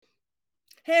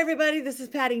Hey everybody, this is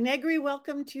Patty Negri.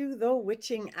 Welcome to the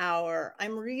Witching Hour.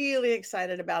 I'm really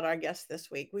excited about our guest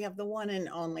this week. We have the one and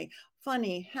only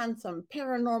funny, handsome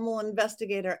paranormal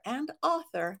investigator and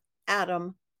author,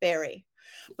 Adam Berry.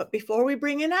 But before we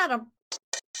bring in Adam,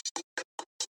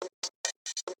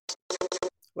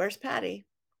 where's Patty?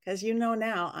 Because you know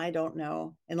now, I don't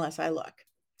know unless I look.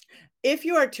 If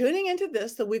you are tuning into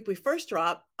this the week we first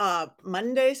dropped,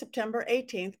 Monday, September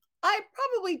 18th, I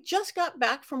probably just got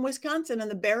back from Wisconsin and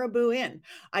the Baraboo Inn.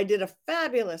 I did a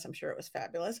fabulous, I'm sure it was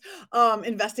fabulous,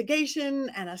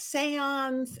 investigation and a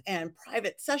seance and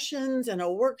private sessions and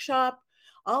a workshop,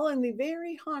 all in the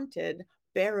very haunted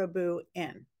Baraboo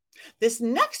Inn. This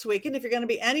next weekend, if you're going to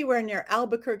be anywhere near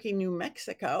Albuquerque, New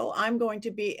Mexico, I'm going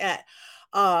to be at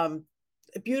um,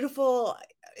 beautiful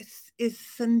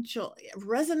essential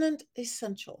resonant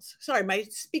essentials. Sorry, my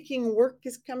speaking work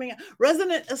is coming.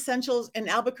 Resonant Essentials in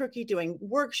Albuquerque, doing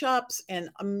workshops and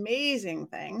amazing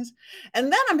things.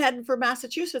 And then I'm heading for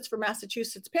Massachusetts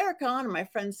Paracon and my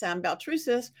friend Sam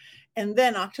Baltrusis. And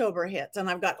then October hits and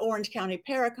I've got Orange County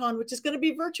Paracon, which is going to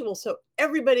be virtual, so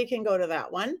everybody can go to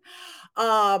that one.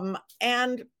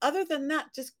 And other than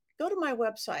that, just go to my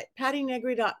website,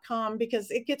 pattynegri.com,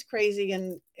 because it gets crazy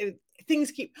and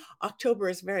things keep, October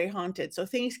is very haunted, so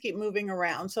things keep moving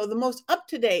around. So the most up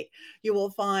to date you will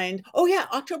find, oh yeah,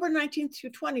 October 19th to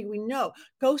 20, we know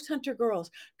Ghost Hunter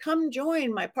Girls. Come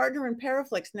join my partner in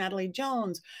Paraflix, Natalie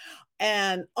Jones,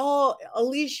 and all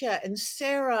Alicia and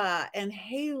Sarah and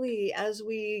Haley as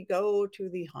we go to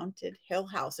the haunted Hill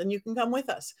House, and you can come with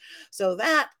us. So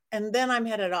that, and then I'm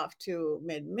headed off to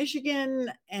mid Michigan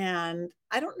and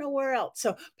I don't know where else.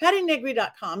 So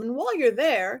pattynegri.com. And while you're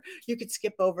there, you could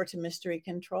skip over to Mystery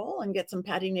Control and get some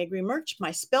Patty Negri merch,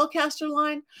 my spellcaster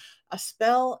line, a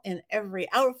spell in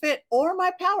every outfit, or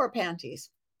my power panties.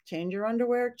 Change your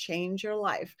underwear, change your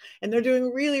life. And they're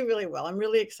doing really, really well. I'm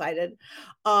really excited.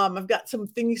 I've got some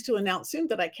things to announce soon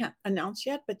that I can't announce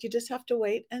yet, but you just have to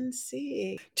wait and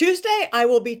see. Tuesday, I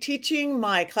will be teaching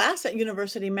my class at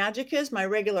University Magicus, my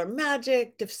regular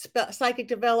magic, psychic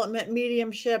development,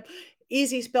 mediumship,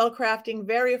 easy spell crafting,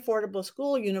 very affordable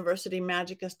school,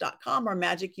 universitymagicus.com or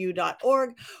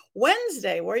magicu.org.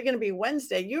 Wednesday, where are you going to be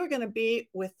Wednesday? You're going to be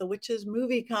with the Witches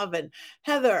Movie Coven.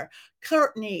 Heather,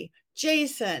 Courtney,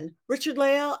 Jason, Richard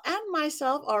Lael, and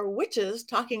myself are witches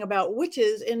talking about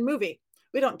witches in movie.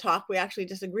 We don't talk, we actually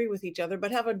disagree with each other,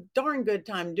 but have a darn good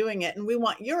time doing it. And we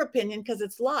want your opinion because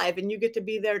it's live and you get to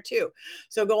be there too.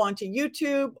 So go on to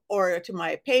YouTube or to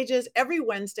my pages every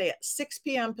Wednesday at 6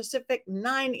 p.m. Pacific,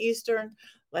 9 Eastern.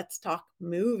 Let's talk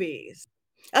movies.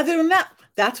 Other than that,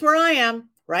 that's where I am,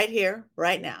 right here,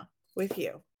 right now, with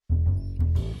you.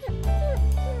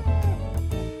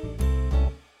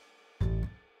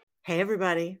 Hey,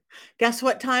 everybody. Guess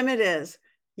what time it is?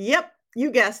 Yep,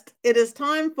 you guessed. It is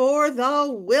time for the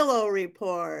Willow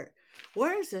Report.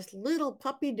 Where is this little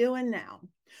puppy doing now?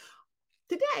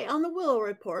 Today on the Willow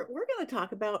Report, we're going to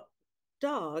talk about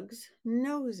dogs'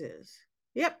 noses.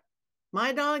 Yep,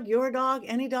 my dog, your dog,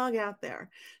 any dog out there.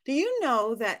 Do you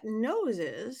know that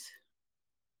noses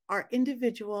are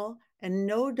individual and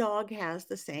no dog has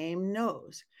the same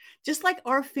nose? Just like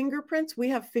our fingerprints, we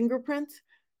have fingerprints,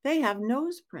 they have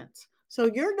nose prints. So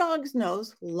your dog's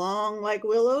nose, long like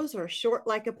Willow's or short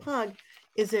like a pug,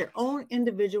 is their own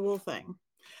individual thing.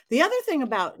 The other thing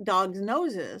about dogs'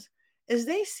 noses is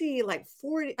they see like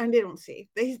 40, and they don't see,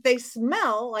 they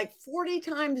smell like 40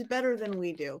 times better than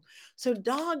we do. So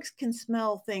dogs can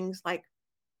smell things like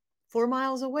 4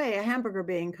 miles away, a hamburger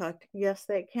being cooked. Yes,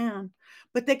 they can.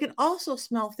 But they can also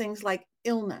smell things like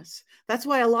illness. That's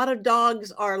why a lot of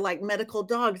dogs are like medical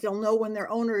dogs. They'll know when their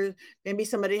owner, maybe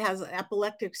somebody has an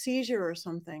epileptic seizure or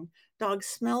something. Dogs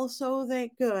smell so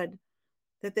good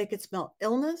that they could smell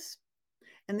illness.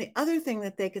 And the other thing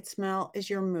that they could smell is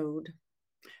your mood.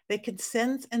 They can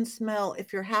sense and smell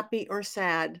if you're happy or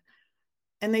sad.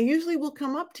 And they usually will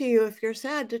come up to you if you're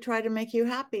sad to try to make you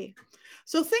happy.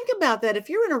 So think about that. If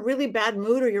you're in a really bad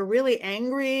mood or you're really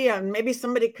angry, and maybe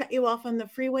somebody cut you off on the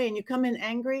freeway and you come in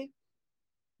angry,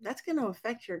 that's going to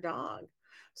affect your dog.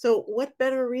 So, what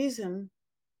better reason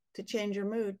to change your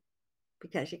mood?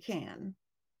 Because you can.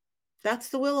 That's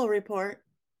the Willow Report,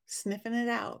 sniffing it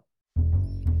out.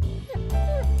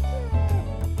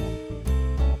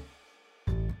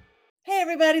 Hey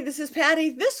everybody, this is Patty.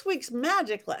 This week's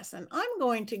magic lesson, I'm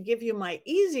going to give you my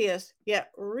easiest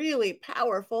yet really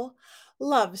powerful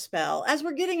love spell. As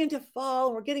we're getting into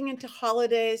fall, we're getting into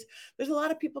holidays, there's a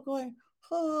lot of people going,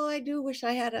 oh, I do wish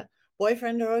I had a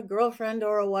boyfriend or a girlfriend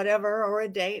or a whatever or a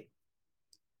date.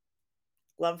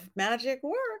 Love magic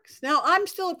works. Now, I'm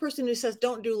still a person who says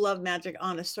don't do love magic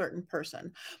on a certain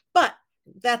person, but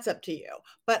that's up to you.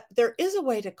 But there is a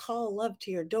way to call love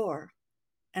to your door.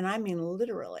 And I mean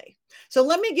literally. So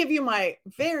let me give you my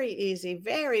very easy,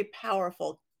 very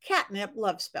powerful catnip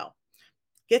love spell.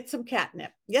 Get some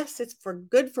catnip. Yes, it's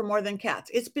good for more than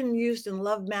cats. It's been used in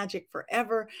love magic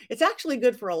forever. It's actually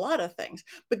good for a lot of things,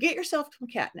 but get yourself some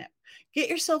catnip. Get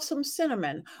yourself some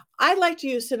cinnamon. I like to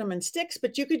use cinnamon sticks,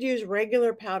 but you could use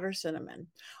regular powder cinnamon.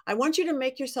 I want you to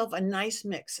make yourself a nice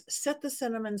mix. Set the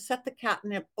cinnamon, set the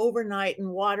catnip overnight in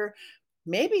water.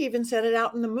 Maybe even set it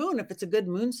out in the moon. If it's a good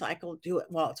moon cycle, do it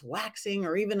while it's waxing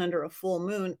or even under a full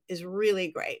moon is really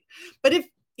great. But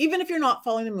even if you're not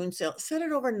following the moon cycle, set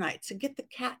it overnight to get the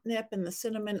catnip and the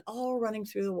cinnamon all running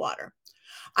through the water.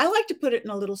 I like to put it in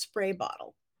a little spray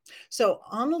bottle. So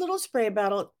on the little spray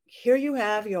bottle, here you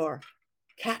have your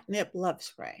catnip love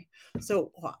spray.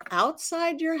 So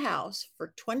outside your house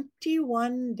for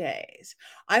 21 days,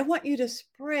 I want you to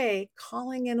spray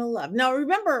calling in a love. Now,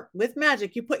 remember, with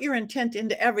magic, you put your intent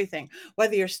into everything,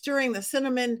 whether you're stirring the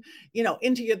cinnamon,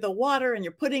 into the water and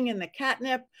you're putting in the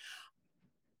catnip.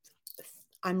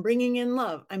 I'm bringing in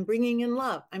love. I'm bringing in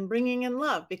love. I'm bringing in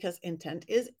love, because intent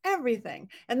is everything.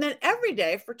 And then every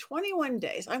day for 21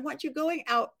 days, I want you going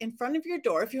out in front of your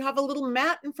door. If you have a little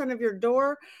mat in front of your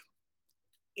door,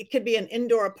 it could be an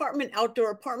indoor apartment,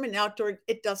 outdoor,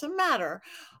 it doesn't matter.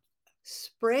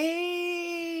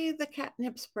 Spray the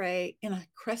catnip spray in a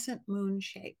crescent moon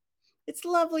shape. It's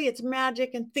lovely. It's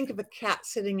magic. And think of a cat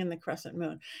sitting in the crescent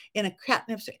moon in a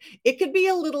catnip spray. It could be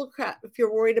a little cat if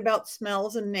you're worried about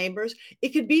smells and neighbors. It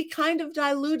could be kind of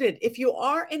diluted. If you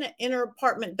are in an inner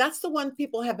apartment, that's the one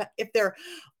people have.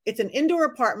 It's an indoor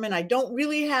apartment. I don't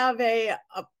really have a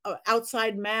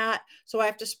outside mat, so I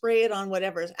have to spray it on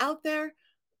whatever is out there.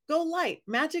 Go light.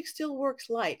 Magic still works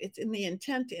light. It's in the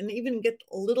intent and even get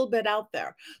a little bit out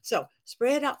there. So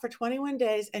spray it out for 21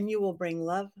 days and you will bring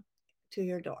love to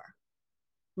your door.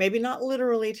 Maybe not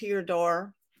literally to your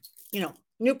door.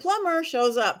 New plumber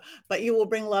shows up, but you will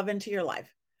bring love into your life.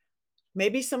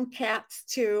 Maybe some cats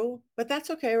too, but that's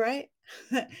okay, right?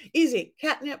 Easy.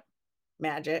 Catnip,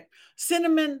 magic.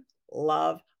 Cinnamon,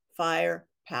 love, fire,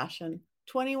 passion.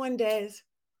 21 days.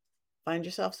 Find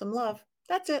yourself some love.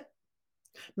 That's it.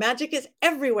 Magic is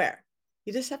everywhere.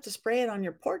 You just have to spray it on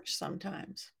your porch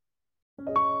sometimes.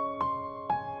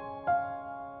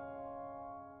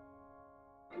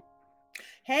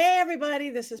 Hey, everybody,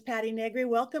 this is Patty Negri.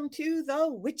 Welcome to the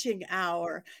Witching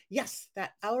Hour. Yes,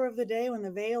 that hour of the day when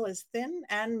the veil is thin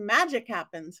and magic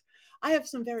happens. I have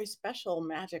some very special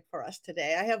magic for us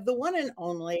today. I have the one and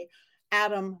only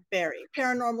Adam Berry,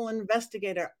 paranormal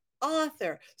investigator,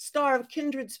 author, star of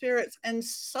Kindred Spirits, and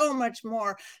so much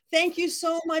more. Thank you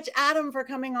so much, Adam, for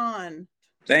coming on.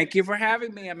 Thank you for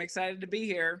having me. I'm excited to be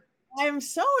here. I am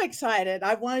so excited.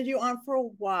 I've wanted you on for a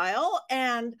while,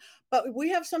 but we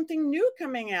have something new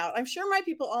coming out. I'm sure my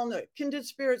people all know Kindred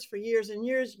Spirits for years and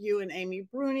years. You and Amy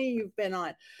Bruni, you've been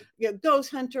on Ghost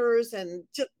Hunters, and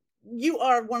you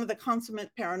are one of the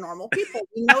consummate paranormal people.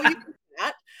 We know you for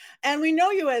that, and we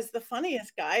know you as the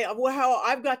funniest guy. How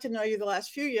I've got to know you the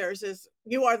last few years is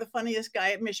you are the funniest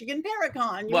guy at Michigan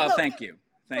Paracon. Thank you.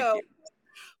 Thank you.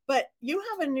 But you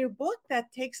have a new book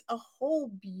that takes a whole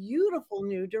beautiful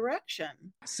new direction.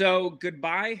 So,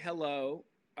 Goodbye, Hello.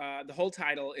 The whole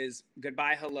title is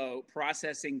Goodbye, Hello,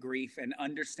 Processing Grief and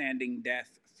Understanding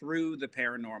Death Through the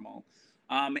Paranormal.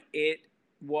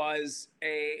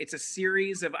 It's a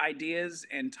series of ideas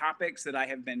and topics that I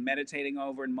have been meditating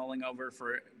over and mulling over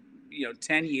for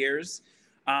 10 years.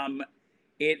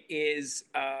 It is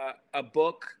a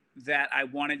book that I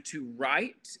wanted to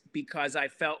write because I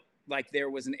felt like there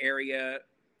was an area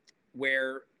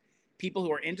where people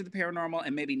who are into the paranormal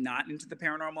and maybe not into the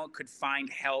paranormal could find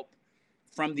help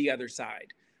from the other side.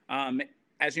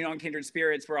 As you know, in Kindred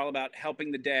Spirits, we're all about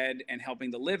helping the dead and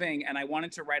helping the living. And I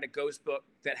wanted to write a ghost book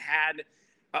that had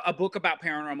a book about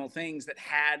paranormal things that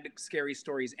had scary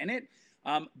stories in it,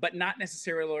 but not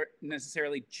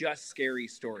necessarily just scary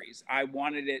stories. I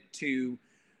wanted it to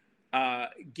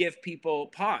give people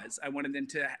pause. I wanted them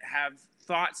to have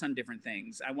thoughts on different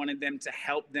things. I wanted them to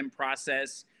help them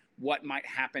process what might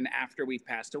happen after we've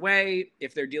passed away,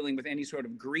 if they're dealing with any sort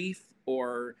of grief,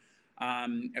 or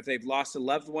if they've lost a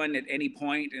loved one at any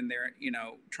point and they're,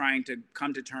 trying to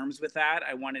come to terms with that.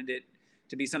 I wanted it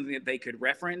to be something that they could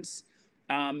reference.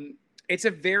 It's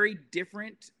a very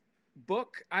different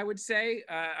book, I would say.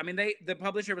 The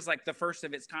publisher was like the first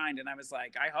of its kind, and I was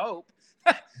like, I hope.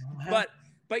 But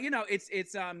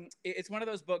it's one of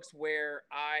those books where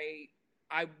I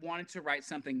wanted to write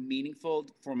something meaningful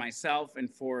for myself and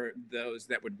for those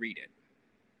that would read it.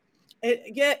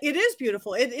 Yeah, it is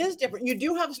beautiful. It is different. You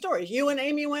do have stories. You and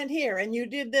Amy went here and you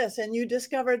did this and you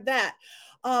discovered that.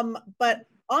 But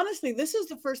honestly, this is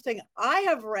the first thing I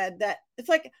have read that it's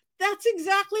like, that's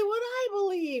exactly what I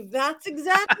believe. That's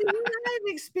exactly what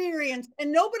I've experienced.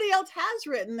 And nobody else has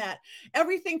written that.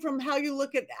 Everything from how you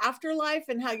look at afterlife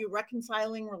and how you're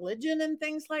reconciling religion and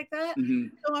things like that.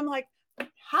 Mhm. So I'm like,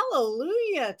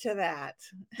 hallelujah to that.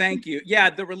 Thank you.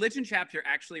 Yeah, the religion chapter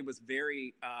actually was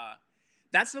very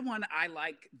that's the one I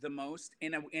like the most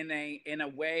in a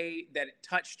way that it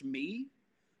touched me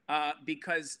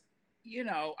because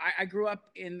I grew up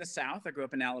in the South. I grew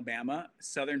up in Alabama,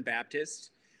 Southern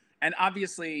Baptist, and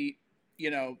obviously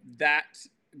that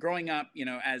growing up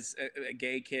as a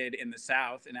gay kid in the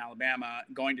South in Alabama,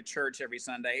 going to church every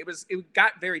Sunday, it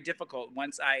got very difficult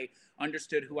once I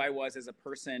understood who I was as a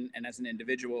person and as an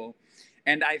individual.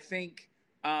 And I think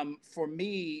for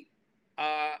me,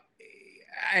 uh,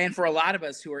 and for a lot of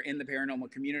us who are in the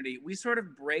paranormal community, we sort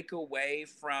of break away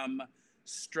from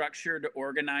structured,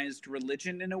 organized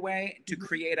religion in a way to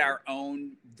create our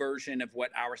own version of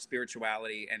what our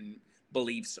spirituality and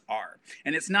beliefs are.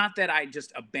 And it's not that I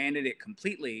just abandoned it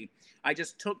completely. I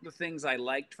just took the things I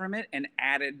liked from it and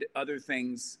added other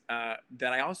things that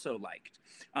I also liked.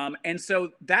 And so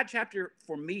that chapter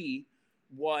for me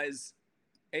was,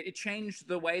 it changed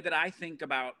the way that I think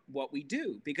about what we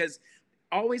do, because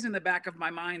always in the back of my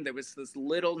mind there was this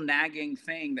little nagging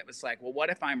thing that was like, well, what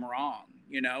if I'm wrong?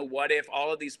 What if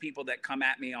all of these people that come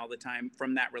at me all the time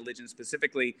from that religion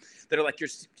specifically, that are like, you're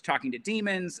talking to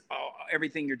demons,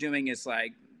 everything you're doing is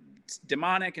like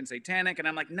demonic and satanic, and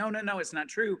I'm like, no, it's not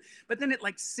true. But then it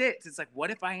like sits, it's like,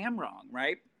 what if I am wrong,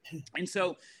 right? And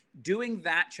so doing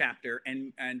that chapter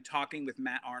and talking with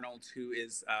Matt Arnold, who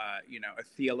is a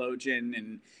theologian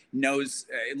and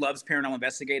loves paranormal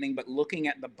investigating, but looking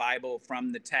at the Bible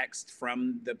from the text,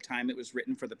 from the time it was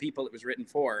written for the people it was written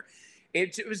for,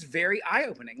 it was very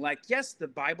eye-opening. Like, yes, the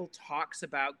Bible talks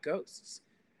about ghosts.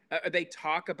 They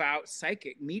talk about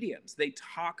psychic mediums. They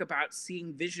talk about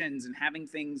seeing visions and having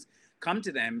things come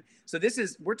to them. So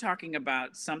we're talking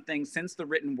about something since the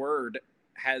written word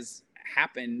has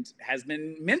happened, has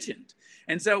been mentioned.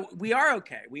 And so we are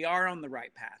okay. We are on the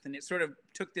right path. And it sort of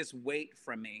took this weight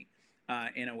from me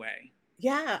in a way.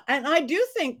 Yeah. And I do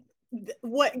think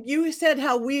what you said,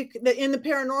 how in the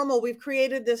paranormal, we've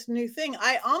created this new thing.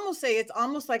 I almost say it's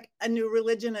almost like a new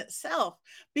religion itself,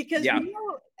 because Yeah.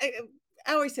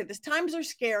 I always say this, times are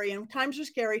scary, and times are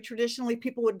scary. Traditionally,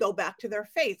 people would go back to their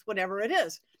faith, whatever it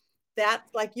is. That,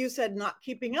 like you said, not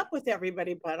keeping up with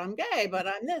everybody, but I'm gay, but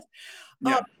I'm this.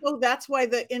 Yeah. So that's why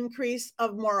the increase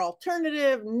of more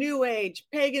alternative, new age,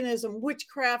 paganism,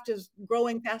 witchcraft is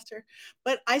growing faster.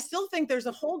 But I still think there's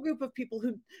a whole group of people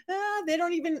who they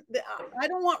don't even, I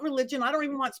don't want religion. I don't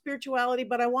even want spirituality,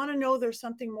 but I want to know there's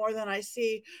something more than I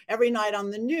see every night on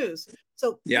the news.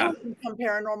 So Yeah, they'll become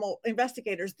paranormal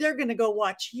investigators. They're going to go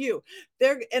watch you.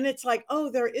 And it's like, oh,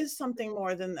 there is something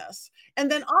more than this. And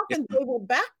then often they will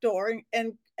backdoor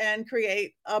and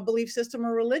create a belief system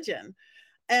or religion.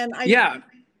 And yeah,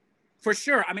 for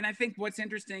sure. I mean, I think what's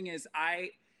interesting is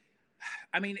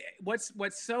I mean, what's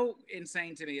so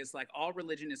insane to me is like all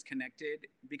religion is connected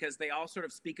because they all sort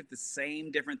of speak of the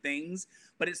same different things,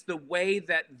 but it's the way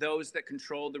that those that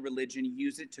control the religion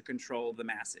use it to control the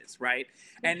masses, right?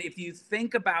 And if you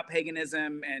think about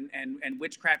paganism and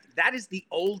witchcraft, that is the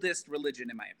oldest religion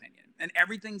in my opinion, and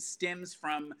everything stems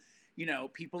from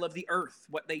people of the earth,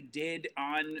 what they did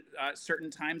on certain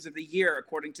times of the year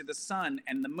according to the sun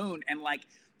and the moon, and like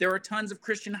there are tons of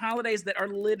Christian holidays that are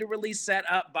literally set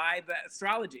up by the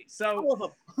astrology.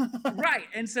 So, right.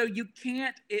 And so you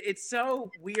can't, it's so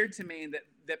weird to me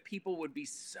that people would be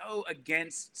so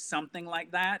against something like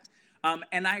that.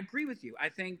 And I agree with you. I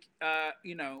think,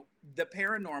 the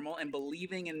paranormal and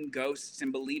believing in ghosts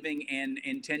and believing in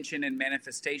intention and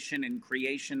manifestation and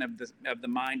creation of the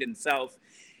mind and self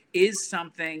is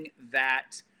something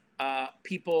that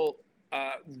people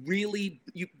really,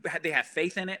 they have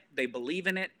faith in it. They believe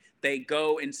in it. They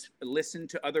go and listen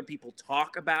to other people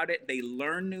talk about it. They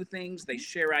learn new things. They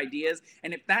share ideas.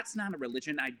 And if that's not a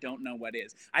religion, I don't know what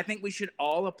is. I think we should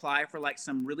all apply for like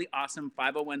some really awesome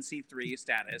 501c3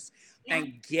 status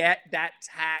and get that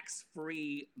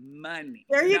tax-free money.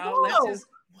 There you go.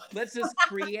 Let's just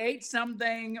create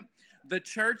something. The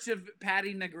Church of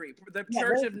Patty Negree, the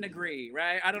Church of Negree,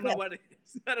 right? I don't know what it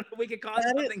is. I don't know. We could call it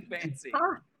something fancy.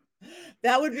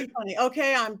 That would be funny.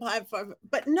 Okay,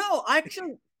 but no,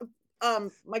 actually,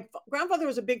 my grandfather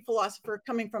was a big philosopher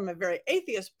coming from a very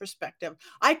atheist perspective.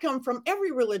 I come from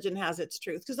every religion has its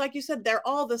truth because, like you said, they're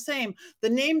all the same. The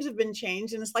names have been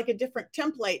changed and it's like a different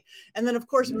template. And then, of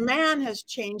course, man has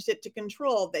changed it to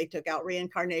control. They took out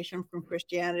reincarnation from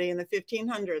Christianity in the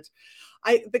 1500s.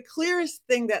 The clearest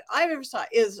thing that I've ever saw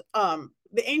is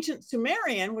the ancient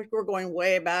Sumerian, which we're going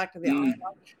way back to the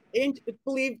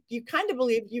you kind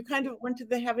of went to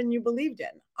the heaven you believed in,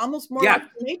 almost more like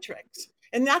the Matrix.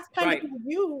 And that's kind of what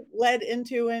you led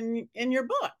into in your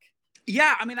book.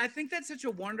 Yeah, I mean, I think that's such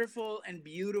a wonderful and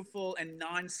beautiful and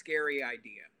non-scary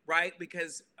idea, right?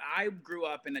 Because I grew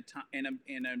up in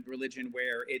a religion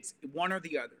where it's one or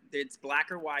the other. It's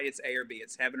black or white, it's A or B,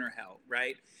 it's heaven or hell,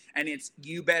 right? And it's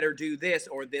you better do this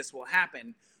or this will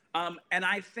happen. And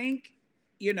I think,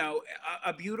 you know,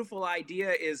 a beautiful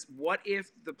idea is, what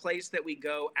if the place that we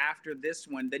go after this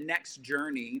one, the next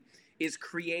journey, is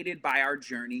created by our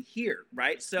journey here,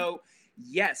 right? So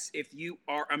yes, if you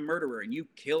are a murderer and you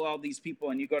kill all these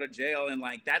people and you go to jail, and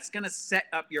like that's going to set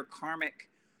up your karmic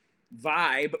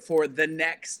vibe for the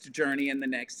next journey and the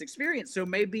next experience. So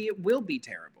maybe it will be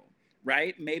terrible,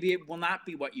 right? Maybe it will not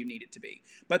be what you need it to be.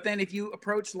 But then if you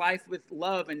approach life with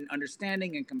love and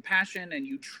understanding and compassion and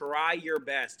you try your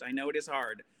best, I know it is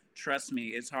hard. Trust me,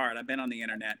 it's hard. I've been on the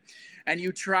internet. And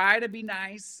you try to be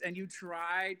nice and you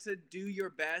try to do your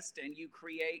best and you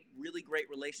create really great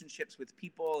relationships with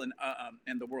people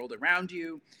and the world around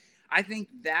you. I think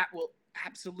that will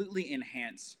absolutely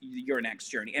enhance your next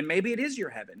journey. And maybe it is your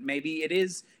heaven. Maybe it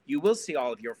is, you will see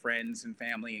all of your friends and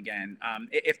family again,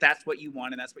 if that's what you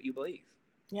want and that's what you believe.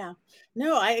 Yeah,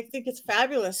 no, I think it's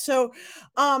fabulous. So,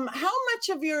 how much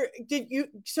of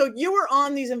so you were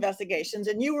on these investigations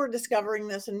and you were discovering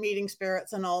this and meeting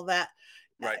spirits and all that.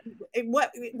 Right.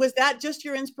 What was that just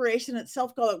your inspiration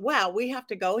itself? Go, wow, we have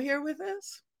to go here with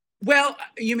this? Well,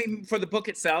 you mean for the book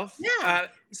itself? Yeah.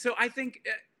 So I think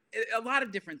a lot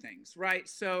of different things, right?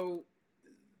 So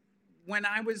when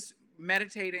I was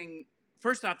meditating,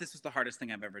 first off, this was the hardest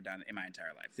thing I've ever done in my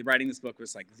entire life. Writing this book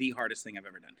was like the hardest thing I've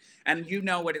ever done. And you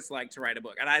know what it's like to write a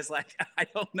book. And I was like, I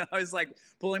don't know. I was like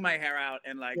pulling my hair out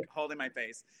and like holding my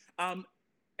face.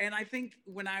 And I think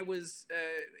when I was,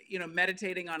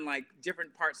 meditating on like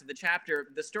different parts of the chapter,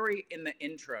 the story in the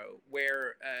intro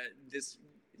where this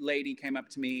lady came up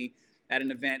to me at an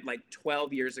event like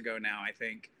 12 years ago now, I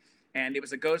think. And it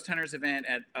was a Ghost Hunters event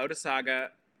at Otesaga,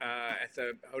 at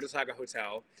the Otesaga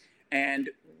Hotel. And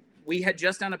we had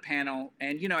just done a panel,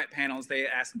 and you know, at panels, they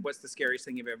ask, what's the scariest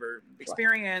thing you've ever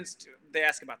experienced? They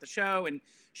ask about the show, and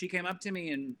she came up to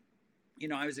me, and, you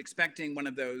know, I was expecting one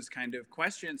of those kind of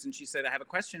questions, and she said, I have a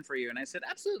question for you. And I said,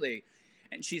 absolutely.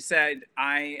 And she said,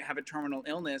 I have a terminal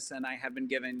illness, and I have been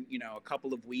given, you know, a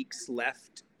couple of weeks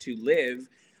left to live.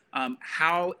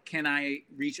 How can I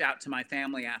reach out to my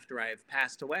family after I have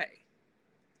passed away?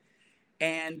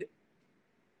 And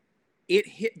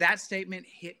that statement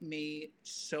hit me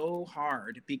so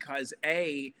hard because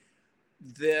the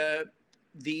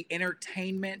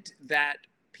entertainment that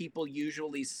people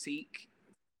usually seek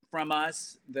from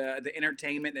us, the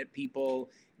entertainment that people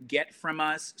get from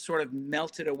us sort of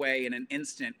melted away in an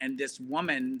instant. And this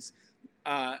woman's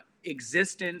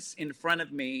existence in front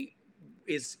of me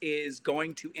is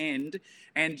going to end,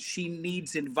 and she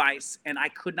needs advice, and I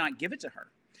could not give it to her.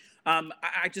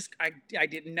 I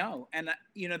didn't know. And,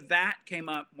 that came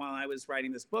up while I was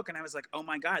writing this book. And I was like, oh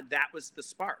my God, that was the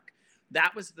spark.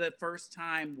 That was the first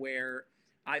time where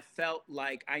I felt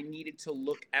like I needed to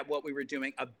look at what we were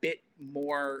doing a bit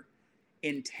more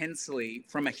intensely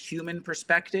from a human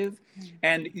perspective.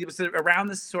 And it was around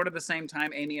this sort of the same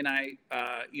time Amy and I,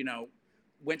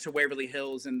 went to Waverly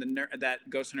Hills and that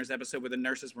Ghost Hunters episode where the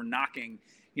nurses were knocking.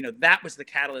 That was the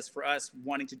catalyst for us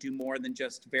wanting to do more than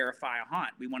just verify a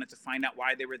haunt. We wanted to find out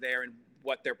why they were there and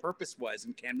what their purpose was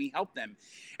and can we help them?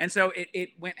 And so it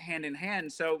went hand in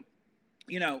hand. So,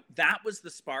 that was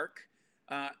the spark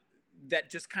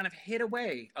that just kind of hit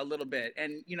away a little bit.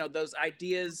 And, those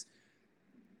ideas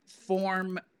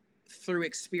form through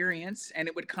experience, and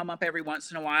it would come up every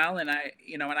once in a while. And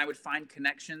I would find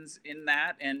connections in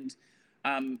that. And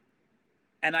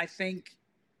I think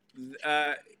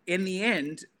in the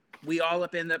end, we all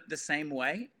end up the same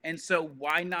way. And so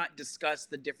why not discuss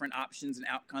the different options and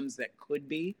outcomes that could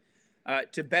be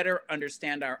to better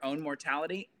understand our own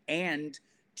mortality and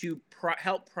to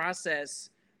help process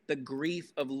the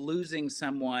grief of losing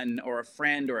someone or a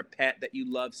friend or a pet that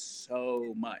you love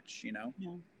so much,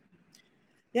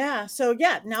 Yeah. So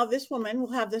now this woman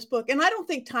will have this book, and I don't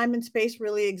think time and space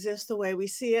really exists the way we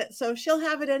see it. So she'll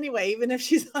have it anyway, even if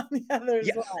she's on the other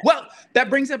side. Well, that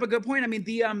brings up a good point. I mean,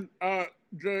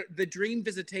 the dream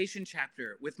visitation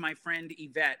chapter with my friend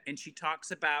Yvette, and she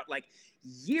talks about like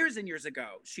years and years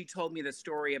ago. She told me the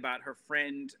story about her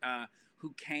friend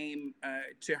who came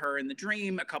to her in the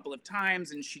dream a couple of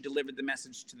times, and she delivered the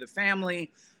message to the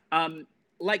family.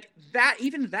 Like that,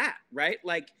 even that, right?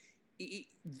 Like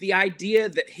the idea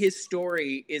that his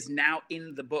story is now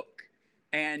in the book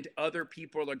and other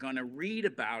people are going to read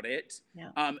about it.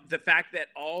 Yeah. The fact that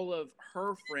all of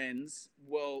her friends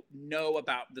will know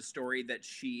about the story that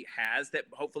she has, that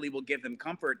hopefully will give them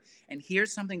comfort. And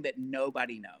here's something that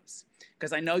nobody knows,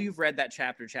 because I know you've read that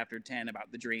chapter 10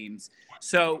 about the dreams.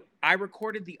 So I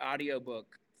recorded the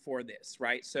audiobook for this,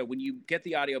 right? So when you get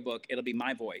the audiobook, it'll be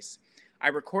my voice. I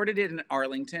recorded it in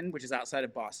Arlington, which is outside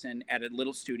of Boston, at a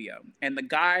little studio. And the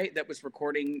guy that was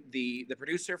recording, the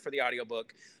producer for the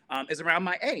audiobook, is around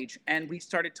my age. And we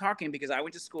started talking because I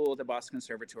went to school at the Boston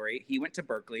Conservatory. He went to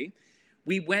Berkeley.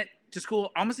 We went to school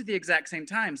almost at the exact same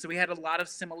time. So we had a lot of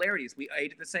similarities. We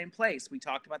ate at the same place. We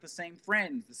talked about the same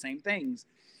friends, the same things.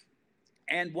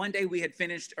 And one day we had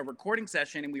finished a recording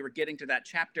session and we were getting to that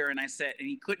chapter. And I said, and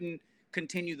he couldn't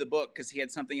continue the book because he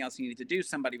had something else he needed to do.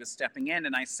 Somebody was stepping in,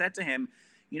 and I said to him,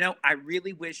 you know, I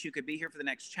really wish you could be here for the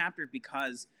next chapter,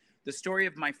 because the story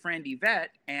of my friend Yvette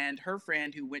and her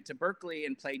friend who went to Berkeley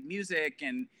and played music,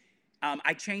 and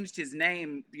I changed his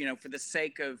name, you know, for the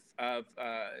sake of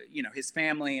you know, his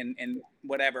family and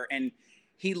whatever. And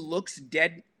he looks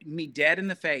me dead in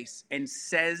the face and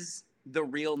says the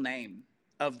real name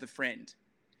of the friend.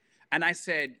 And I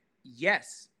said,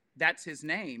 yes, that's his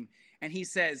name. And he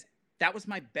says, that was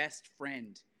my best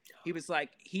friend. He was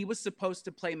like, he was supposed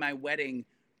to play my wedding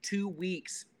 2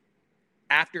 weeks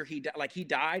after he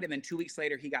died. And then 2 weeks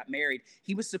later, he got married.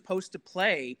 He was supposed to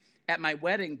play at my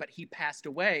wedding, but he passed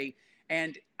away.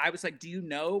 And I was like, do you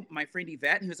know my friend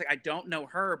Yvette? And he was like, I don't know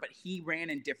her, but he ran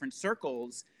in different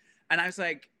circles. And I was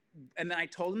like, and then I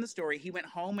told him the story. He went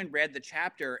home and read the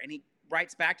chapter, and he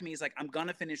writes back to me. He's like, I'm going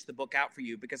to finish the book out for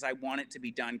you because I want it to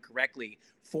be done correctly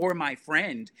for my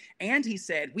friend. And he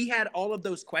said, we had all of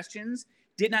those questions,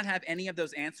 did not have any of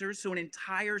those answers. So an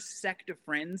entire sect of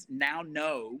friends now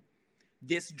know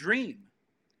this dream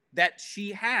that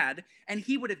she had. And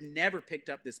he would have never picked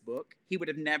up this book. He would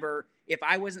have never, if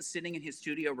I wasn't sitting in his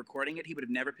studio recording it, he would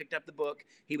have never picked up the book.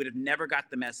 He would have never got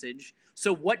the message.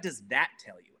 So what does that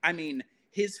tell you? I mean,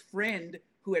 his friend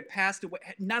who had passed away,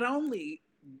 not only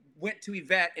went to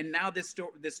Yvette, and now this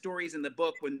story's in the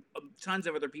book when tons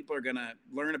of other people are going to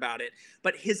learn about it,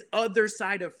 but his other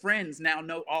side of friends now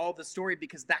know all the story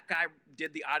because that guy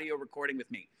did the audio recording with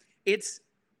me. It's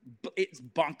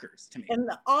bonkers to me. And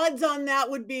the odds on that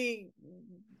would be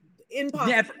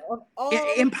impossible. Never.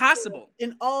 Impossible.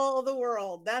 In all the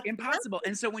world. That's impossible.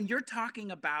 And so when you're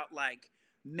talking about like,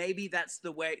 maybe that's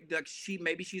the way, like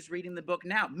maybe she's reading the book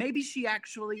now. Maybe she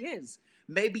actually is.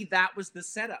 Maybe that was the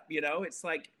setup, you know? It's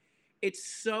like, it's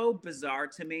so bizarre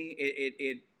to me.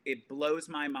 It blows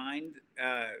my mind,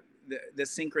 the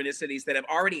synchronicities that have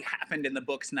already happened in the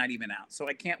book's not even out. So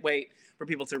I can't wait for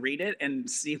people to read it and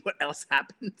see what else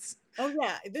happens. Oh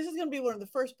yeah, this is going to be one of the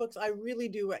first books I really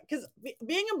do, because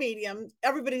being a medium,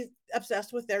 everybody's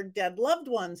obsessed with their dead loved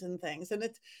ones and things, and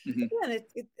it's again,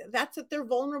 that's that they're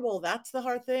vulnerable. That's the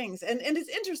hard things, and it's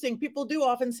interesting. People do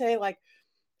often say like,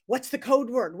 what's the code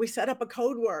word? We set up a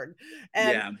code word.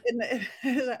 And,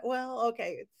 well,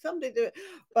 okay, someday do it.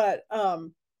 But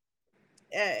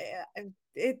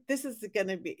this is going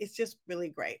to be, it's just really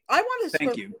great. I want to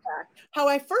thank you back how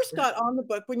I first got on the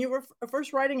book when you were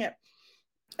first writing it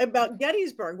about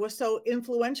Gettysburg was so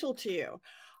influential to you.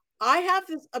 I have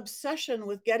this obsession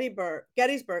with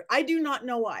Gettysburg. I do not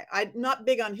know why. I'm not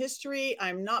big on history.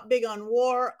 I'm not big on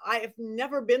war. I have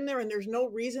never been there, and there's no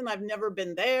reason I've never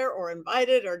been there or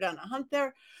invited or done a hunt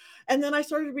there. And then I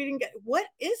started reading, what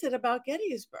is it about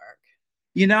Gettysburg?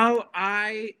 You know,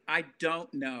 I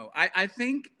don't know. I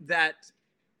think that,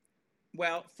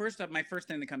 well, first up, my first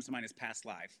thing that comes to mind is past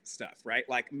life stuff, right?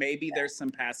 Like maybe there's some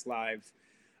past life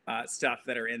stuff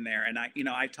that are in there. And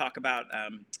I talk about,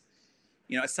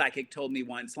 a psychic told me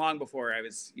once, long before I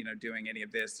was, doing any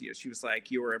of this, she was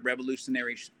like, you were a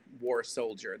Revolutionary War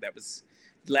soldier that was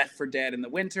left for dead in the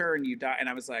winter and you die. And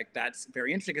I was like, that's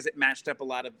very interesting because it matched up a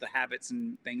lot of the habits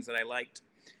and things that I liked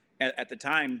at the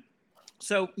time.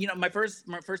 So, my first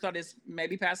thought is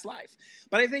maybe past life.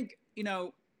 But I think,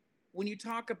 when you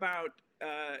talk about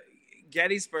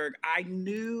Gettysburg, I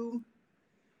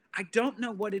don't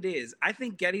know what it is. I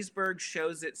think Gettysburg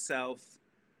shows itself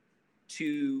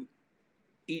to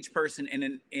each person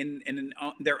in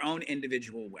their own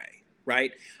individual way,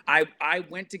 right? I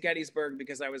went to Gettysburg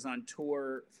because I was on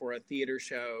tour for a theater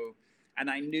show, and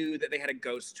I knew that they had a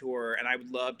ghost tour, and I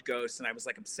loved ghosts, and I was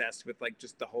like obsessed with like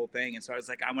just the whole thing. And so I was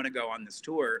like, I want to go on this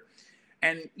tour.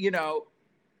 And, you know,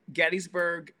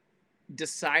 Gettysburg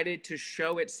decided to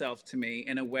show itself to me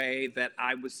in a way that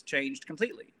I was changed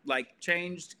completely, like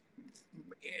changed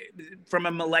from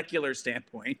a molecular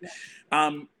standpoint.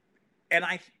 And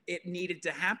it needed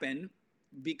to happen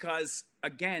because,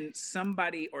 again,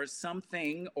 somebody or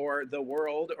something or the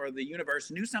world or the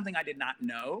universe knew something I did not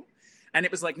know. And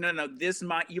it was like, no,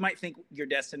 you might think your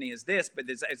destiny is this, but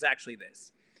it's actually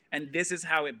this. And this is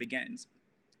how it begins.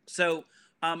 So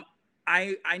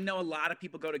I know a lot of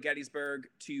people go to Gettysburg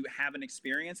to have an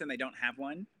experience and they don't have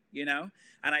one, you know?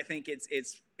 And I think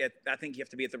I think you have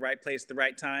to be at the right place, the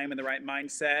right time, and the right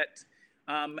mindset.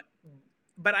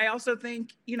 But I also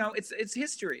think, you know, it's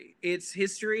history. It's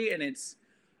history, and it's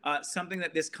something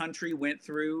that this country went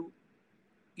through,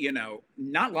 you know,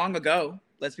 not long ago.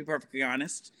 Let's be perfectly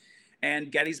honest.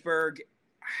 And Gettysburg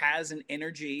has an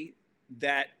energy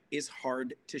that is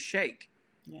hard to shake.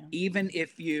 Yeah. Even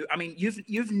if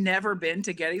you've never been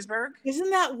to Gettysburg. Isn't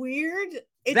that weird?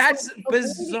 That's like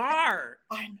bizarre.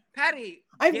 I know. Patty,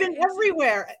 I've been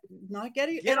everywhere. Not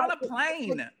Gettysburg. Get on a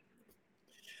plane.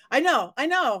 I know.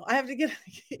 I have to get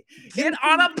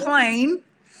on a plane.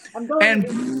 I'm going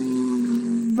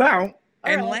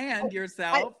and land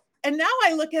yourself. And now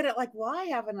I look at it like, why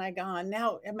haven't I gone?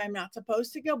 Now, am I not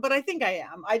supposed to go? But I think I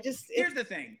am. Here's the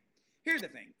thing.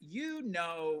 You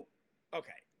know, okay,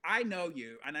 I know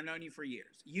you, and I've known you for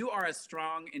years. You are a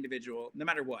strong individual, no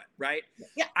matter what, right?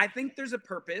 Yeah. I think there's a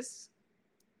purpose.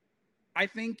 I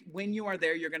think when you are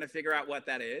there, you're going to figure out what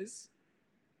that is.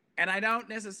 And I don't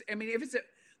necessarily, I mean, if it's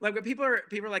like when people are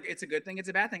like, it's a good thing, it's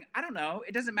a bad thing. I don't know.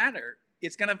 It doesn't matter.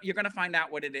 You're gonna find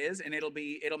out what it is, and it'll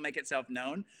make itself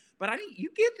known. But you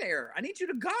get there. I need you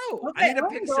to go. Okay, I need a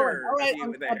picture all right, of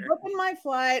you there. I'm booking my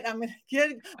flight. I'm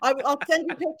gonna I'll send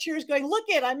you pictures going, look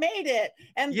it, I made it.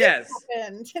 And yes,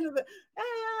 this happened.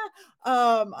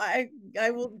 I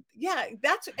will. Yeah,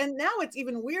 and now it's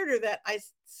even weirder that I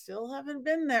still haven't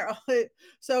been there.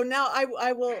 So now I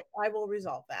will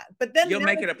resolve that. But then you'll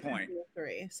make it a point.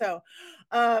 3. So,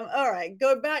 all right,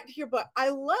 go back to your book. I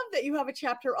love that you have a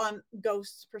chapter on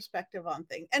ghosts' perspective on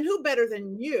things, and who better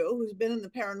than you, who's been in the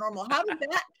paranormal? How did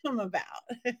that come about?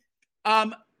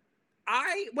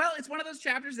 It's one of those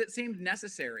chapters that seemed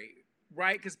necessary,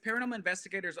 right? Because paranormal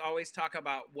investigators always talk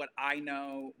about what I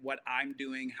know, what I'm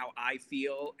doing, how I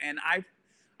feel, and I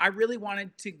really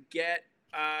wanted to get.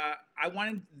 I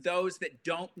wanted those that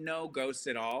don't know ghosts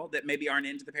at all, that maybe aren't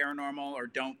into the paranormal or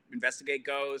don't investigate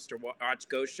ghosts or watch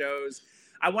ghost shows.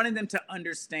 I wanted them to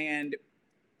understand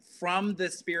from the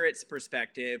spirit's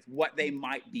perspective what they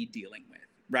might be dealing with,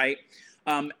 right?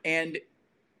 And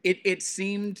it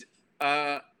seemed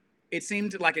like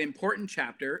an important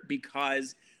chapter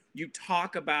because you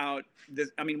talk about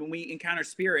this. I mean, when we encounter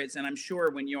spirits, and I'm sure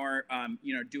when you're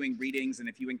doing readings, and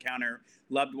if you encounter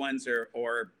loved ones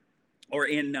or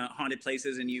in haunted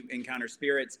places and you encounter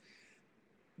spirits,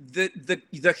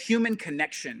 the human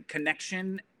connection,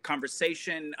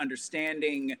 conversation,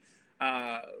 understanding,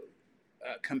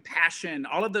 compassion,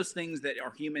 all of those things that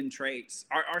are human traits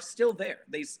are still there.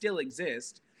 They still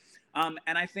exist. And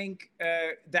I think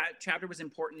that chapter was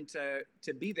important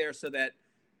to be there so that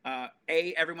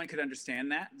everyone could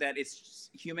understand that it's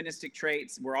humanistic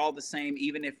traits. We're all the same,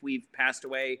 even if we've passed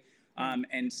away.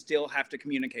 And still have to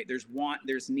communicate. There's want,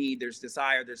 there's need, there's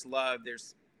desire, there's love,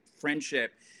 there's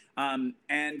friendship. And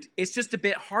it's just a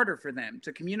bit harder for them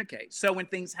to communicate. So when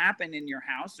things happen in your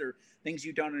house or things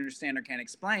you don't understand or can't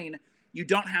explain, you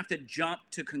don't have to jump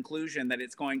to conclusion that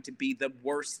it's going to be the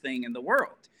worst thing in the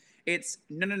world. It's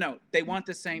no. They want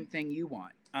the same thing you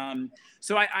want.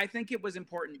 So I think it was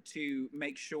important to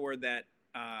make sure that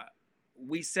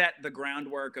we set the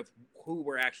groundwork of who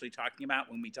we're actually talking about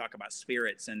when we talk about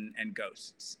spirits and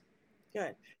ghosts.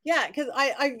 Good. Yeah, because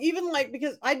I even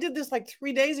because I did this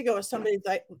 3 days ago with somebody.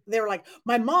 They were like,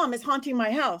 my mom is haunting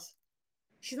my house.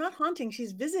 She's not haunting,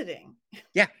 she's visiting.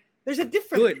 Yeah. There's a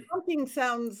difference. Good. Haunting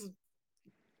sounds.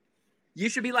 You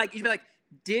should be like,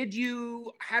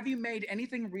 have you made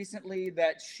anything recently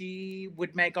that she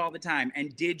would make all the time?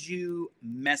 And did you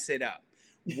mess it up?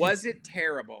 Was it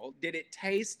terrible? Did it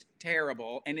taste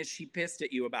terrible? And is she pissed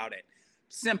at you about it?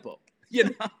 Simple.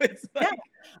 It's like... Yeah,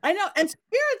 I know. And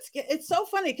spirits, it's so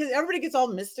funny because everybody gets all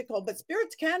mystical, but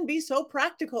spirits can be so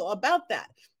practical about that.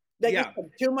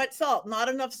 Too much salt, not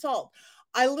enough salt.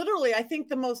 I think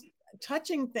the most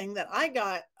touching thing that I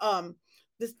got,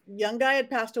 this young guy had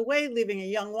passed away, leaving a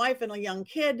young wife and a young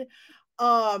kid.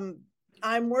 I'm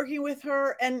working with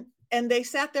her, and they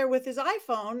sat there with his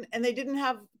iPhone, and they didn't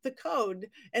have the code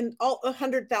and all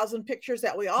 100,000 pictures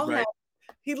that we all have.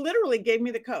 He literally gave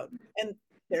me the code, and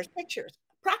there's pictures.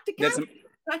 That's Practicality.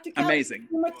 amazing.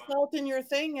 Too much salt in your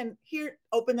thing, and here,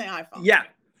 open the iPhone. Yeah.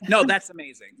 No, that's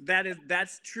amazing.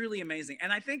 That's truly amazing.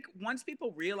 And I think once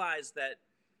people realize that,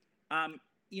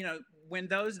 you know, when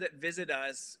those that visit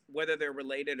us, whether they're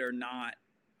related or not,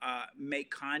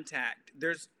 make contact,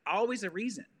 there's always a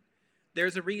reason.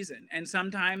 There's a reason. And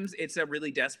sometimes it's a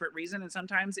really desperate reason. And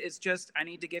sometimes it's just, I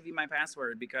need to give you my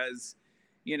password because,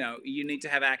 you know, you need to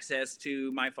have access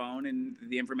to my phone and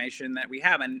the information that we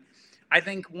have. And I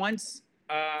think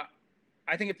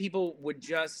I think if people would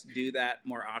just do that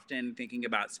more often, thinking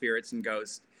about spirits and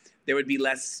ghosts, there would be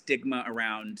less stigma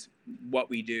around what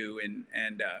we do,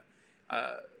 and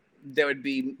there would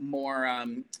be more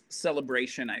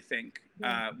celebration, I think,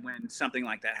 when something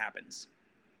like that happens.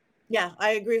 Yeah,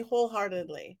 I agree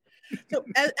wholeheartedly. So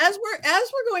as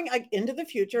we're going like into the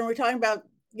future, and we're talking about,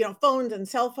 you know, phones and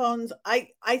cell phones,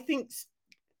 I think,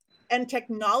 and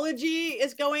technology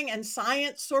is going, and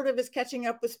science sort of is catching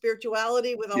up with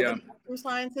spirituality with all the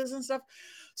sciences and stuff.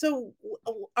 So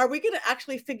are we going to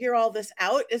actually figure all this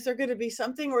out? Is there going to be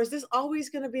something, or is this always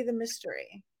going to be the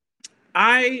mystery?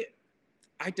 I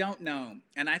don't know.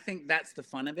 And I think that's the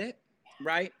fun of it,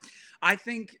 right? I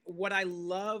think what I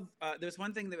love, there's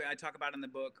one thing that I talk about in the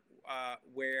book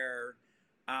where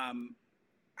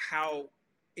how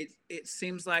it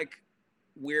seems like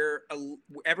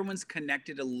everyone's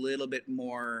connected a little bit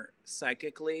more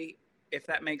psychically, if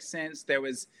that makes sense.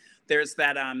 There's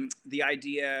that the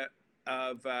idea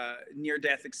of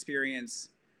near-death experience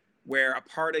where a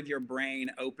part of your brain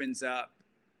opens up,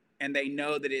 and they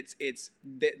know that it's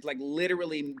like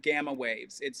literally gamma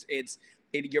waves.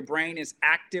 Your brain is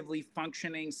actively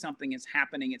functioning. Something is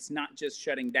happening. It's not just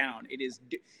shutting down.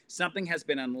 Something has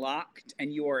been unlocked,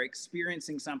 and you are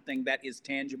experiencing something that is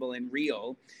tangible and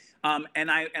real. And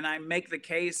I make the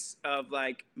case of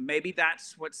like, maybe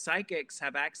that's what psychics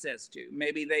have access to.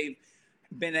 Maybe they've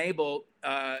been able,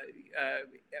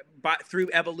 through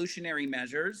evolutionary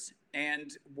measures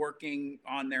and working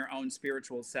on their own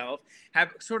spiritual self,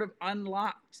 have sort of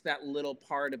unlocked that little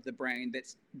part of the brain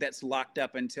that's locked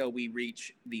up until we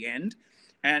reach the end,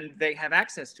 and they have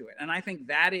access to it. And I think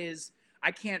that is,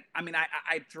 I'm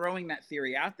throwing that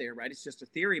theory out there, right? It's just a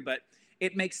theory, but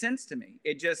it makes sense to me.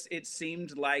 It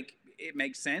seemed like it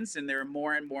makes sense. And there are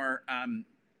more and more,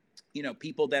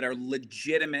 people that are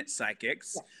legitimate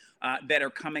psychics that are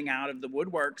coming out of the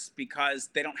woodworks because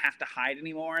they don't have to hide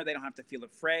anymore. They don't have to feel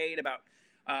afraid about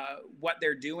what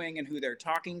they're doing and who they're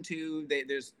talking to. They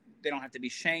don't have to be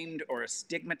shamed or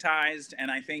stigmatized. And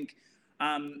I think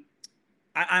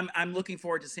I'm looking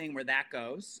forward to seeing where that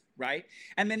goes, right?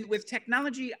 And then with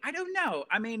technology, I don't know.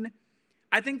 I mean,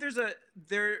 I think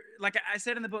like I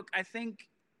said in the book, I think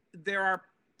there are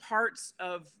parts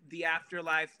of the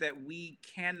afterlife that we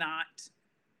cannot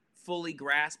fully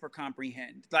grasp or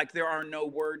comprehend. Like, there are no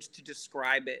words to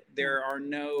describe it. There are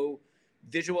no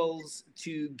visuals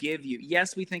to give you.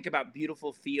 Yes, we think about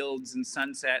beautiful fields and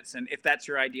sunsets, and if that's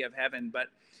your idea of heaven, but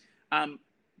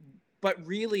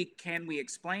really, can we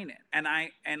explain it? And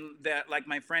like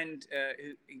my friend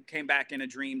who came back in a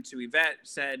dream to Yvette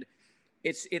said,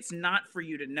 it's not for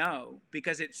you to know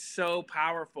because it's so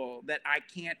powerful that I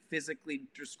can't physically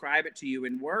describe it to you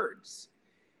in words.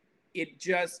 It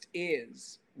just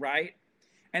is, right?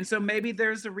 And so maybe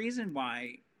there's a reason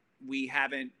why we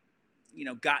haven't,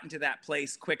 gotten to that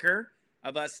place quicker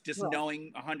of us just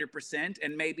knowing 100%.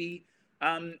 And maybe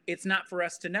it's not for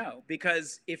us to know,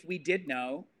 because if we did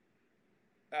know,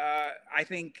 I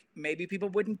think maybe people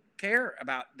wouldn't care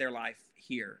about their life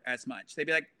here as much. They'd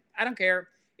be like, I don't care.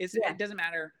 It doesn't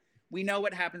matter. We know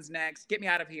what happens next. Get me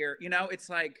out of here. It's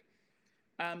like,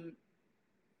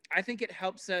 I think it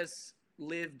helps us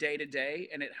live day to day,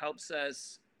 and it helps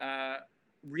us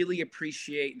really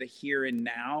appreciate the here and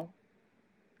now,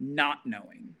 not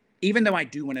knowing, even though I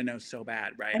do want to know so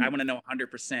bad, right? I want to know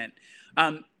 100%.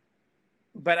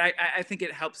 But I think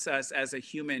it helps us as a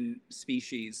human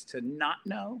species to not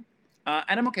know.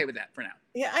 And I'm okay with that for now.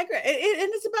 Yeah, I agree. And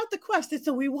it's about the quest. It's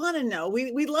we want to know.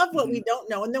 We love what we don't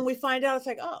know. And then we find out it's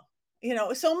like,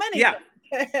 so many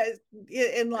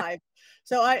in life.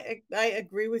 So I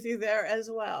agree with you there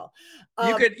as well.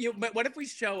 But what if we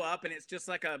show up and it's just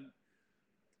like a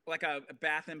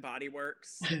Bath and Body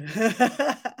Works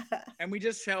and we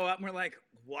just show up and we're like,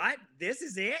 what? This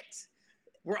is it?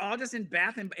 We're all just in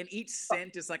Bath and each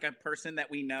scent is like a person that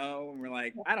we know. And we're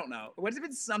like, I don't know. What if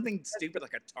it's something stupid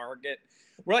like a Target?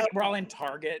 We're all in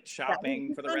Target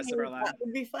shopping for the rest of our lives. That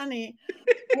would be funny.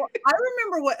 Well, I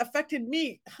remember what affected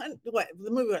me. The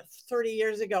movie 30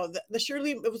 years ago. It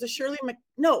was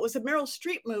a Meryl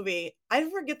Streep movie. I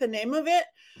forget the name of it,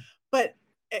 but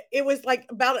it was like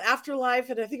about afterlife,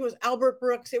 and I think it was Albert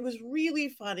Brooks. It was really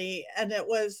funny, and it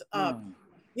was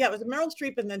yeah, it was Meryl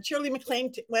Streep, and then Shirley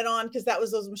MacLaine went on because that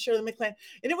was those Shirley MacLaine,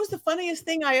 and it was the funniest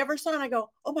thing I ever saw. And I go,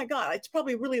 oh my god, it's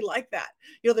probably really like that.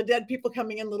 The dead people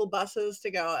coming in little buses to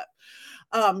go.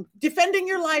 Defending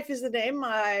Your Life is the name.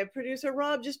 My producer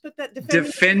Rob just put that.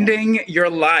 Defending Your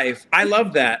Life. I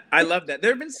love that. I love that.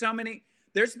 There have been so many.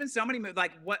 There's been so many movies.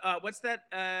 Like what's that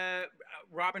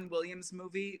Robin Williams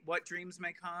movie? What Dreams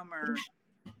May Come,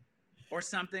 or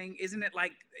something. Isn't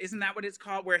that what it's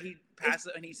called? Where he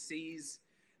passes and he sees.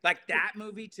 Like that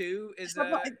movie too is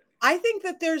I think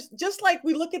that there's, just like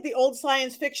we look at the old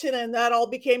science fiction and that all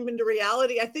became into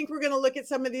reality, I think we're going to look at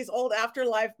some of these old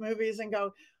afterlife movies and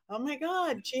go, oh my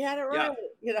God, she had it right.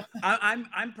 Yeah.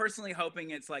 I'm personally hoping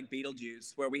it's like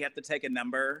Beetlejuice, where we have to take a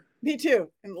number. Me too.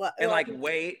 And like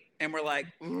wait, and we're like,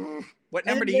 what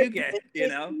number do you get?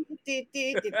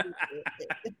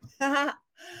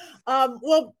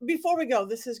 Well, before we go,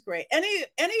 this is great.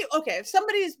 Okay, if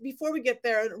somebody's, before we get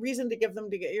there, a reason to give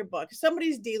them to get your book. If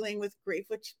somebody's dealing with grief,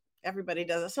 which everybody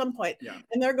does at some point,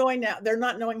 and they're going now, they're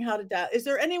not knowing how to die. Is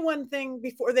there any one thing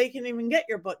before they can even get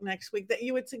your book next week that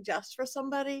you would suggest for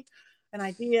somebody? An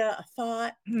idea, a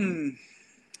thought?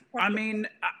 I mean,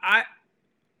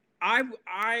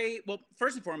 well,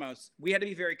 first and foremost, we had to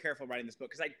be very careful writing this book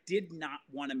because I did not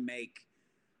want to make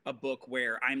a book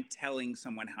where I'm telling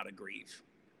someone how to grieve,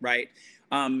 right?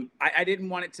 I didn't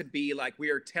want it to be like we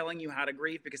are telling you how to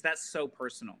grieve, because that's so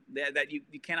personal that you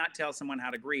cannot tell someone how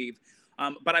to grieve.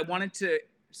 But I wanted to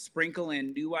sprinkle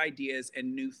in new ideas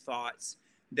and new thoughts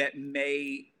that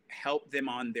may help them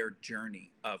on their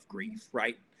journey of grief,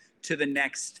 right? To the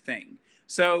next thing.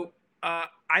 So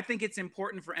I think it's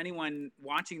important for anyone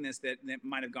watching this that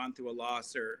might have gone through a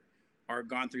loss or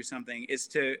gone through something, is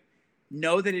to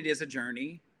know that it is a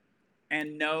journey,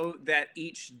 and know that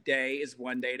each day is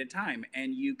one day at a time.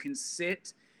 And you can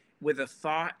sit with a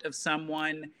thought of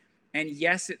someone, and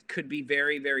yes, it could be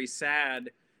very, very sad,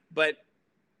 but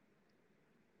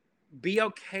be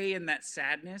okay in that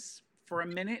sadness for a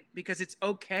minute, because it's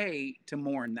okay to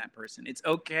mourn that person. It's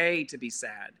okay to be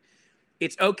sad.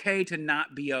 It's okay to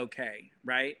not be okay,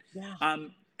 right? Yeah.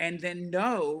 And then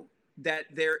know that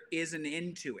there is an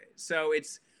end to it. So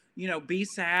it's, be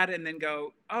sad and then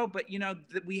go, oh, but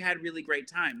we had really great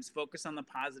times. Focus on the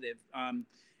positive.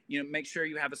 Make sure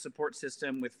you have a support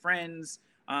system with friends.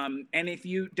 And if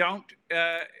you don't,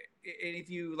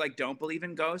 don't believe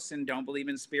in ghosts and don't believe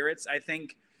in spirits, I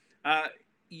think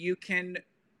you can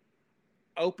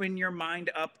open your mind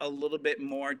up a little bit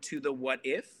more to the what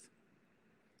if,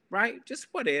 right? Just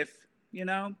what if,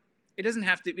 it doesn't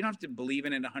have to, you don't have to believe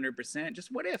in it 100%.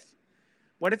 Just what if?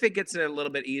 What if it gets a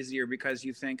little bit easier because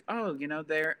you think, oh,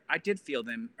 I did feel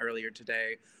them earlier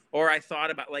today. Or I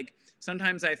thought about,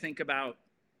 sometimes I think about,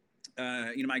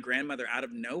 my grandmother out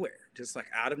of nowhere,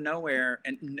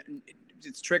 and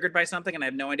it's triggered by something and I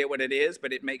have no idea what it is,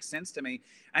 but it makes sense to me.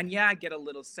 And yeah, I get a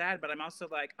little sad, but I'm also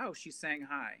like, oh, she's saying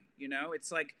hi.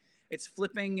 It's like, it's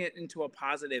flipping it into a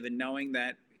positive and knowing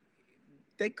that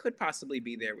they could possibly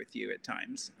be there with you at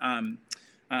times.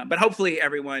 But hopefully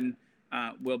everyone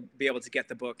will be able to get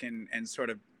the book and sort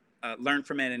of learn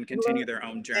from it and continue their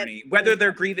own journey, whether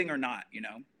they're grieving or not,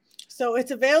 So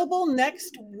it's available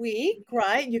next week,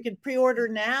 right? You can pre-order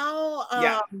now.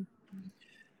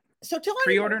 So tell me.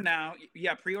 Pre-order now.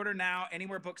 Yeah, pre-order now.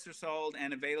 Anywhere books are sold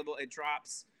and available. It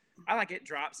drops. It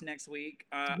drops next week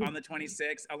on the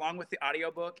 26th, along with the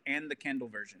audiobook and the Kindle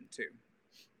version too.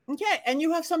 Okay. And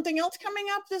you have something else coming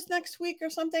up this next week or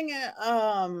something?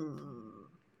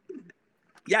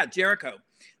 Yeah, Jericho.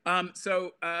 Well,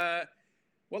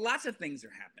 lots of things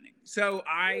are happening. So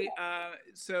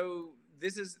so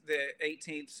this is the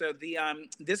 18th. So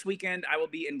this weekend I will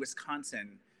be in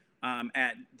Wisconsin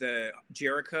at the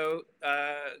Jericho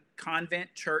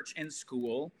Convent Church and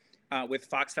School with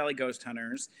Fox Valley Ghost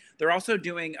Hunters. They're also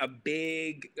doing a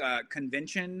big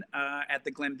convention at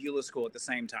the Glenn Beulah School at the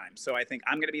same time. So I think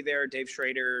I'm going to be there. Dave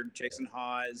Schrader, Jason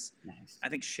Hawes. Nice. I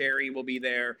think Sherry will be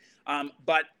there.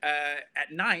 But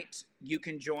at night, you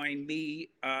can join me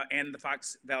and the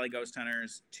Fox Valley Ghost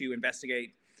Hunters to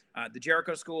investigate the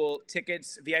Jericho School.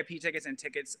 Tickets, VIP tickets and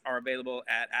tickets are available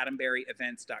at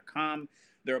adamberryevents.com.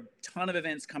 There are a ton of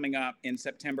events coming up in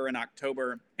September and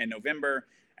October and November,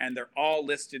 and they're all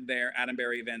listed there,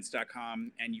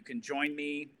 adamberryevents.com, and you can join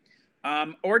me.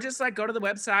 Or just go to the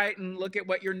website and look at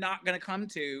what you're not going to come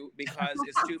to because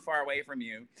it's too far away from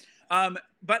you.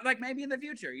 But maybe in the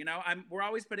future, we're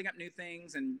always putting up new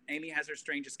things, and Amy has her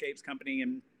Strange Escapes company,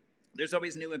 and there's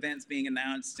always new events being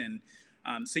announced. And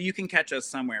so you can catch us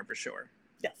somewhere for sure.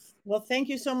 Yes. Well, thank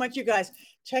you so much, you guys.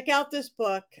 Check out this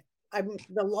book.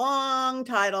 the long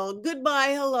title,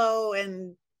 Goodbye, Hello,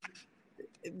 and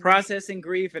Processing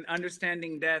Grief and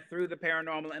Understanding Death Through the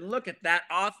Paranormal. And look at that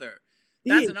author.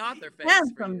 That's an author face for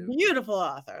handsome, you. beautiful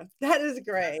author. That is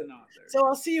great. That's an author. So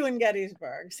I'll see you in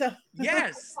Gettysburg. So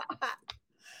yes.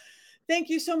 Thank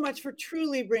you so much for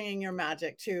truly bringing your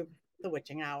magic to the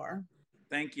Witching Hour.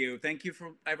 Thank you. Thank you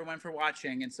for everyone for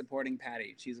watching and supporting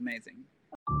Patty. She's amazing.